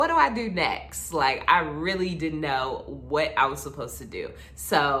I do next? Like, I really didn't know what I was supposed to do.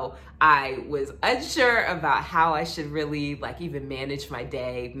 So I was unsure about how I should really even manage my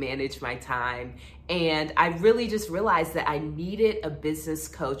day, manage my time. And I really just realized that I needed a business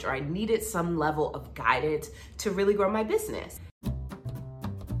coach, or I needed some level of guidance to really grow my business.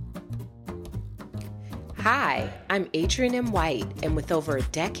 Hi, I'm Adrienne M. White, and with over a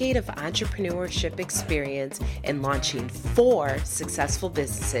decade of entrepreneurship experience in launching 4 successful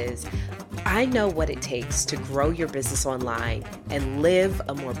businesses, I know what it takes to grow your business online and live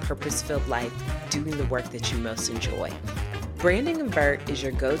a more purpose-filled life doing the work that you most enjoy. Brand & Convert is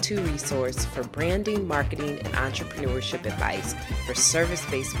your go-to resource for branding, marketing, and entrepreneurship advice for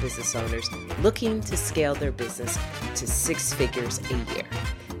service-based business owners looking to scale their business to 6 figures a year.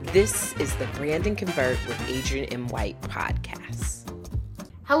 This is the Brand & Convert with Adrienne M. White podcast.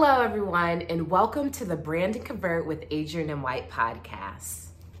 Hello, everyone, and welcome to the Brand & Convert with Adrienne M. White podcast.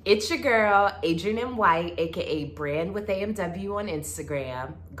 It's your girl, Adrienne M. White, aka Brand with AMW on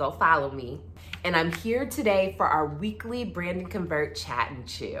Instagram. Go follow me. And I'm here today for our weekly Brand & Convert Chat and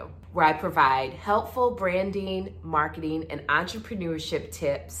Chew, where I provide helpful branding, marketing, and entrepreneurship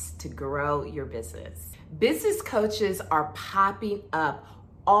tips to grow your business. Business coaches are popping up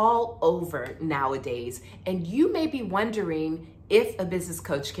all over nowadays, and you may be wondering if a business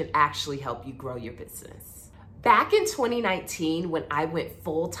coach can actually help you grow your business. Back in 2019, when I went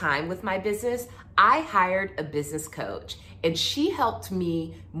full-time with my business, I hired a business coach, and she helped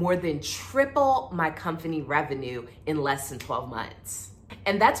me more than triple my company revenue in less than 12 months.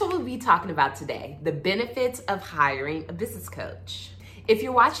 And that's what we'll be talking about today, the benefits of hiring a business coach. If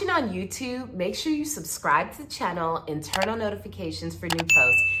you're watching on YouTube, make sure you subscribe to the channel and turn on notifications for new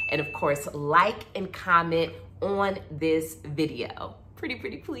posts. And of course, like and comment on this video. Pretty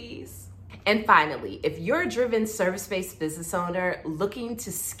please. And finally, if you're a driven service-based business owner looking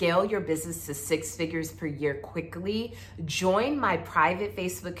to scale your business to 6 figures per year quickly, join my private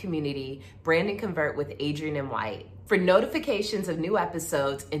Facebook community, Brand & Convert with Adrienne M. White, for notifications of new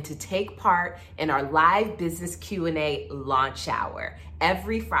episodes and to take part in our live business Q&A launch hour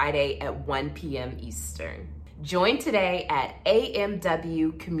every Friday at 1 p.m. Eastern. Join today at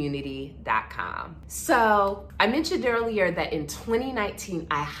amwcommunity.com. So I mentioned earlier that in 2019,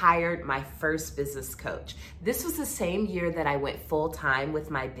 I hired my first business coach. This was the same year that I went full-time with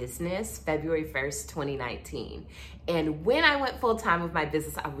my business, February 1st, 2019. And when I went full-time with my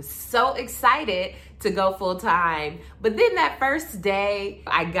business, I was so excited to go full-time. But then that first day,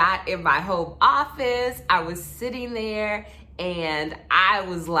 I got in my home office, I was sitting there, and I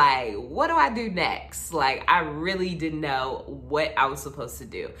was like, what do I do next? Like, I really didn't know what I was supposed to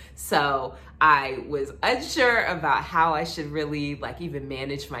do. So I was unsure about how I should really even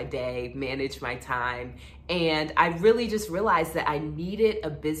manage my day, manage my time. And I really just realized that I needed a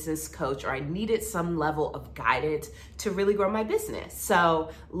business coach, or I needed some level of guidance to really grow my business.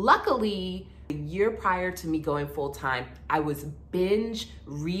 So luckily, a year prior to me going full-time, I was binge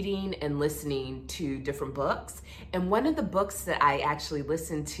reading and listening to different books. And one of the books that I actually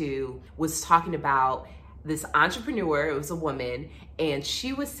listened to was talking about this entrepreneur. It was a woman, and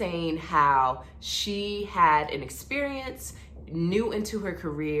she was saying how she had an experience new into her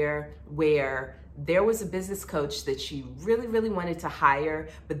career where there was a business coach that she really wanted to hire,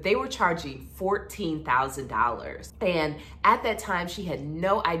 but they were charging $14,000. And at that time, she had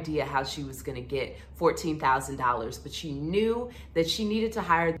no idea how she was going to get $14,000, but she knew that she needed to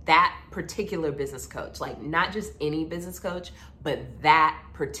hire that particular business coach, not just any business coach, but that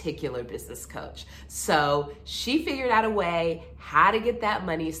particular business coach. So she figured out a way how to get that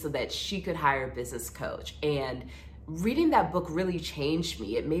money so that she could hire a business coach. And reading that book really changed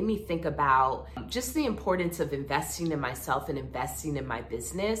me. It made me think about just the importance of investing in myself and investing in my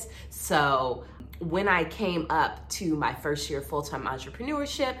business. So when I came up to my first year of full-time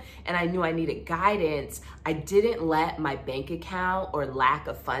entrepreneurship and I knew I needed guidance, I didn't let my bank account or lack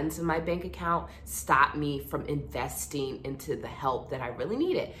of funds in my bank account stop me from investing into the help that I really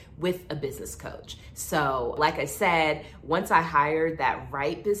needed with a business coach. So like I said, once I hired that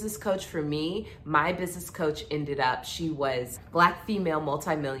right business coach for me, my business coach ended up, she was Black female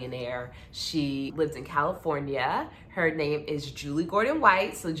multimillionaire. She lives in California. Her name is Julie Gordon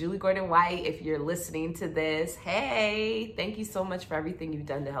White. So Julie Gordon White, if you're listening to this, hey, thank you so much for everything you've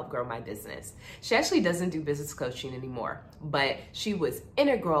done to help grow my business. She actually doesn't do business coaching anymore, but she was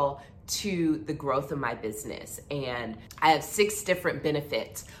integral to the growth of my business. And I have 6 different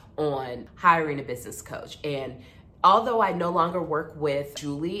benefits on hiring a business coach. And although I no longer work with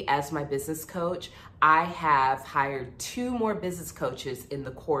Julie as my business coach, I have hired 2 more business coaches in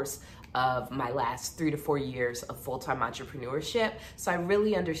the course of my last 3 to 4 years of full-time entrepreneurship. So I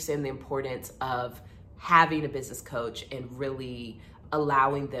really understand the importance of having a business coach and really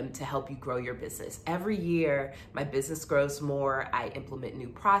allowing them to help you grow your business. Every year, my business grows more. I implement new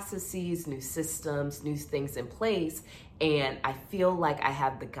processes, new systems, new things in place. And I feel like I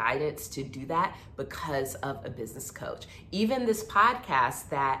have the guidance to do that because of a business coach. Even this podcast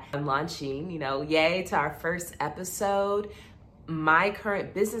that I'm launching, yay to our first episode. My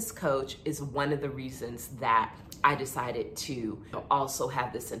current business coach is one of the reasons that I decided to also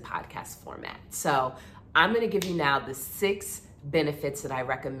have this in podcast format. So I'm going to give you now the 6 benefits that I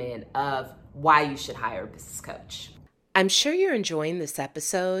recommend of why you should hire a business coach. I'm sure you're enjoying this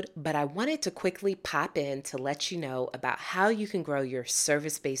episode, but I wanted to quickly pop in to let you know about how you can grow your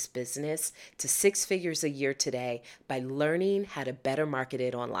service-based business to 6 figures a year today by learning how to better market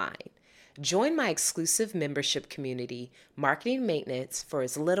it online. Join my exclusive membership community, Marketing Maintenance, for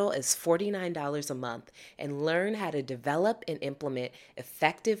as little as $49 a month and learn how to develop and implement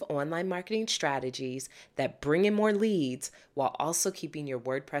effective online marketing strategies that bring in more leads while also keeping your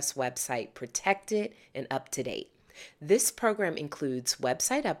WordPress website protected and up to date. This program includes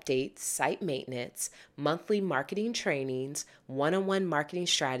website updates, site maintenance, monthly marketing trainings, one-on-one marketing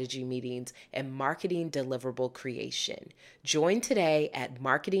strategy meetings, and marketing deliverable creation. Join today at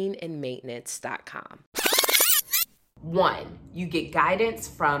marketingandmaintenance.com. 1, you get guidance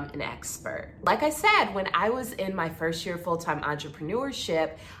from an expert. Like I said, when I was in my first year of full-time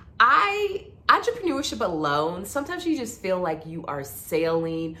entrepreneurship, entrepreneurship alone, sometimes you just feel like you are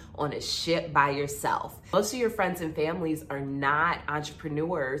sailing on a ship by yourself. Most of your friends and families are not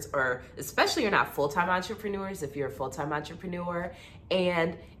entrepreneurs, or especially you're not full-time entrepreneurs if you're a full-time entrepreneur.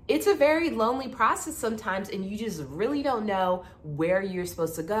 And it's a very lonely process sometimes, and you just really don't know where you're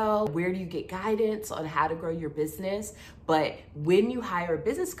supposed to go. Where do you get guidance on how to grow your business? But when you hire a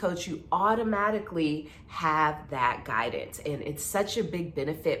business coach, you automatically have that guidance. And it's such a big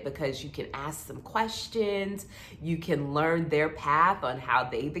benefit because you can ask them questions. You can learn their path on how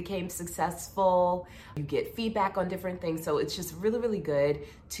they became successful. You get feedback on different things. So it's just really, really good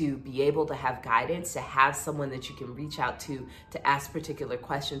to be able to have guidance, to have someone that you can reach out to ask particular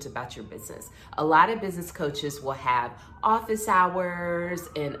questions about your business. A lot of business coaches will have office hours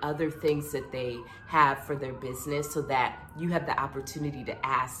and other things that they have for their business so that you have the opportunity to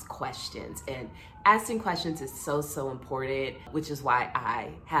ask questions. And asking questions is so important, which is why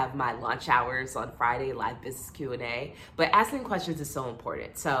I have my launch hours on Friday, live business Q&A. But asking questions is so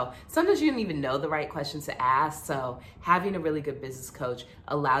important. So sometimes you don't even know the right questions to ask. So having a really good business coach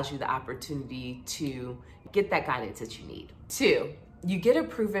allows you the opportunity to get that guidance that you need. 2, you get a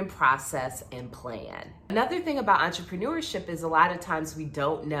proven process and plan. Another thing about entrepreneurship is a lot of times we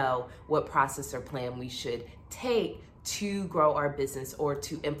don't know what process or plan we should take to grow our business or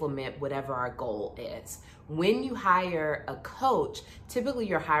to implement whatever our goal is. When you hire a coach, typically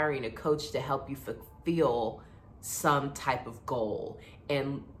you're hiring a coach to help you fulfill some type of goal.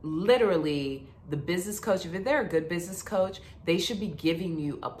 And literally, the business coach, if they're a good business coach, they should be giving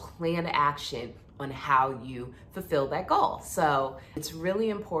you a plan of action on how you fulfill that goal. So it's really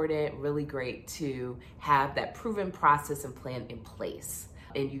important, really great to have that proven process and plan in place.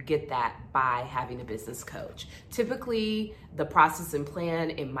 And you get that by having a business coach. Typically, the process and plan,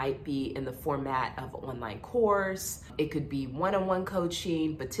 it might be in the format of an online course. It could be one-on-one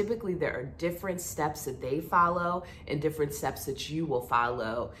coaching, but typically there are different steps that they follow and different steps that you will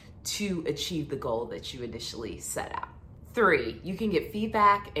follow to achieve the goal that you initially set out. 3, you can get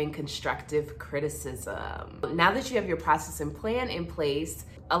feedback and constructive criticism. Now that you have your process and plan in place,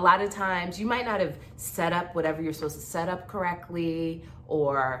 a lot of times you might not have set up whatever you're supposed to set up correctly,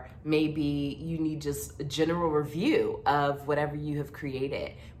 or maybe you need just a general review of whatever you have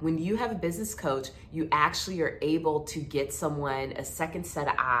created. When you have a business coach, you actually are able to get someone a second set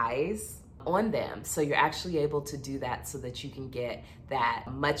of eyes on them. So you're actually able to do that so that you can get that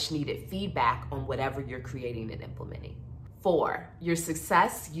much needed feedback on whatever you're creating and implementing. 4, your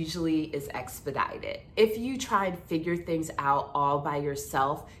success usually is expedited. If you try and figure things out all by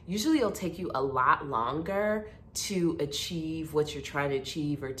yourself, usually it'll take you a lot longer to achieve what you're trying to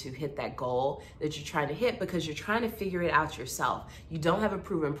achieve or to hit that goal that you're trying to hit because you're trying to figure it out yourself. You don't have a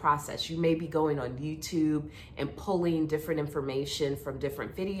proven process. You may be going on YouTube and pulling different information from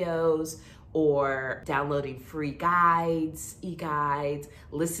different videos, or downloading free guides, e-guides,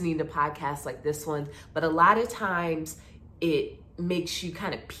 listening to podcasts like this one. But a lot of times it makes you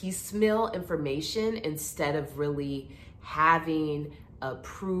kind of piecemeal information instead of really having a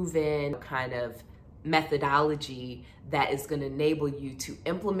proven kind of methodology that is going to enable you to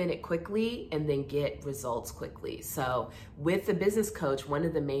implement it quickly and then get results quickly. So with the business coach, one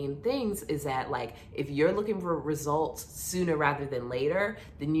of the main things is that, like, if you're looking for results sooner rather than later,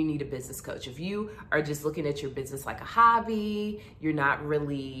 then you need a business coach. If you are just looking at your business like a hobby, you're not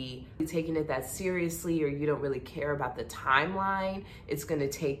really taking it that seriously, or you don't really care about the timeline it's going to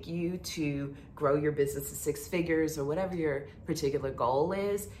take you to grow your business to 6 figures or whatever your particular goal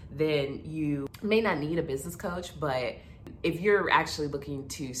is, then you may not need a business coach. But if you're actually looking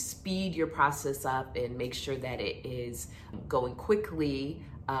to speed your process up and make sure that it is going quickly,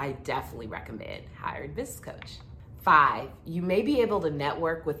 I definitely recommend hiring a business coach. 5, you may be able to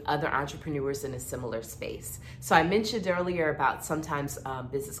network with other entrepreneurs in a similar space. So I mentioned earlier about sometimes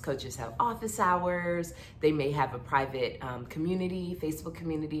business coaches have office hours. They may have a private community, Facebook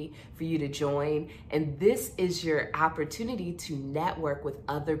community for you to join. And this is your opportunity to network with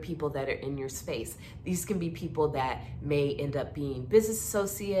other people that are in your space. These can be people that may end up being business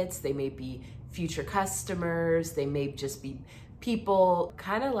associates. They may be future customers. They may just be people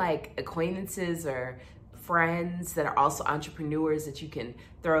kind of like acquaintances or friends that are also entrepreneurs that you can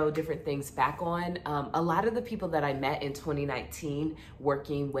throw different things back on. A lot of the people that I met in 2019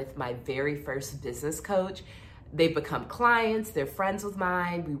 working with my very first business coach, they've become clients, they're friends with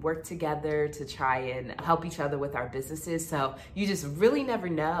mine. We work together to try and help each other with our businesses. So you just really never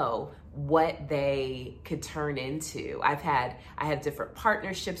know what they could turn into. I have different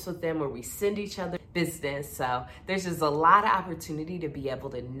partnerships with them where we send each other business. So there's just a lot of opportunity to be able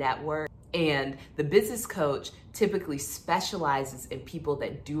to network. And the business coach typically specializes in people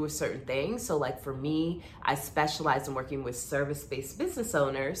that do a certain thing. So like for me, I specialize in working with service-based business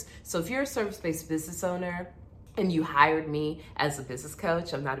owners. So if you're a service-based business owner and you hired me as a business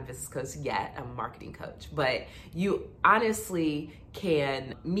coach, I'm not a business coach yet, I'm a marketing coach, but you honestly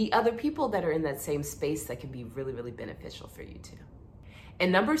can meet other people that are in that same space that can be really, really beneficial for you too.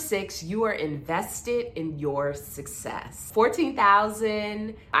 And number 6, you are invested in your success.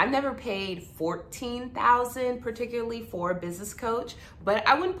 $14,000. I've never paid $14,000 particularly for a business coach, but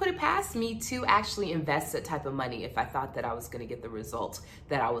I wouldn't put it past me to actually invest that type of money if I thought that I was going to get the results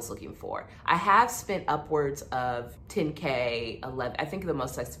that I was looking for. I have spent upwards of $10K, 11. I think the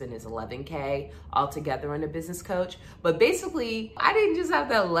most I spent is $11K altogether on a business coach. But basically, I didn't just have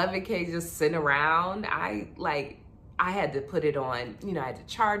that $11K just sitting around. I had to put it on, I had to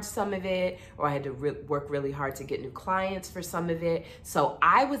charge some of it, or I had to work really hard to get new clients for some of it. So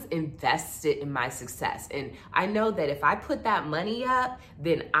I was invested in my success. And I know that if I put that money up,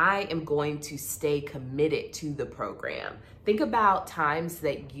 then I am going to stay committed to the program. Think about times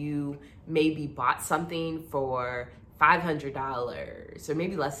that you maybe bought something for $500 or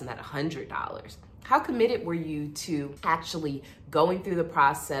maybe less than that, $100. How committed were you to actually going through the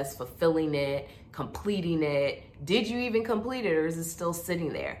process, fulfilling it, completing it? Did you even complete it, or is it still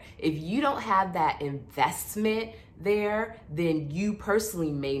sitting there? If you don't have that investment there, then you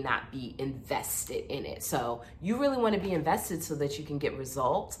personally may not be invested in it. So you really want to be invested so that you can get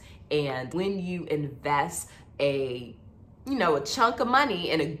results. And when you invest a chunk of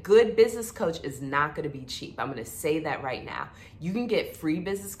money, and a good business coach is not going to be cheap. I'm going to say that right now. You can get free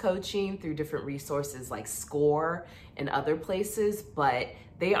business coaching through different resources like SCORE and other places, but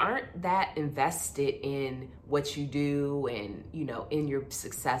they aren't that invested in what you do and, in your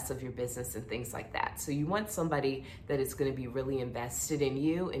success of your business and things like that. So you want somebody that is going to be really invested in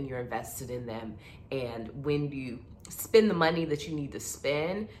you and you're invested in them. And when you spend the money that you need to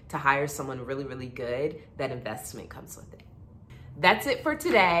spend to hire someone really, really good, that investment comes with it. That's it for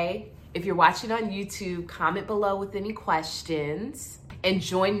today. If you're watching on YouTube, comment below with any questions, and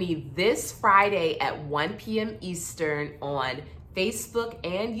join me this Friday at 1 p.m. Eastern on Facebook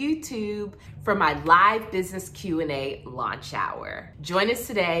and YouTube for my live business Q&A launch hour. Join us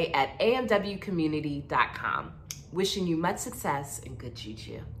today at amwcommunity.com. Wishing you much success and good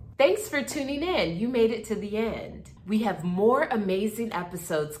juju. Thanks for tuning in. You made it to the end. We have more amazing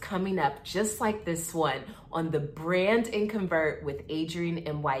episodes coming up just like this one on the Brand and Convert with Adrienne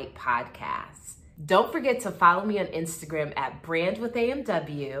M. White podcast. Don't forget to follow me on Instagram at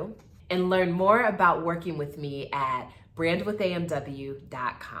brandwithamw and learn more about working with me at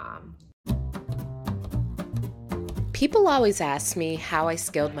brandwithamw.com. People always ask me how I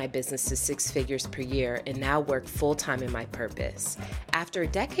scaled my business to 6 figures per year and now work full-time in my purpose. After a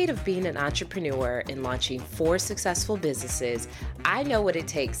decade of being an entrepreneur and launching 4 successful businesses, I know what it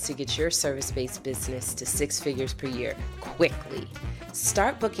takes to get your service-based business to 6 figures per year quickly.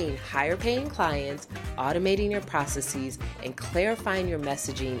 Start booking higher-paying clients, automating your processes, and clarifying your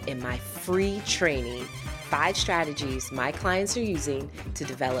messaging in my free training, 5 strategies my clients are using to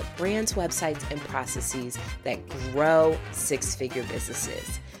develop brands, websites, and processes that grow 6-figure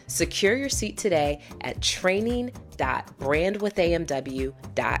businesses. Secure your seat today at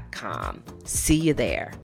training.brandwithamw.com. See you there.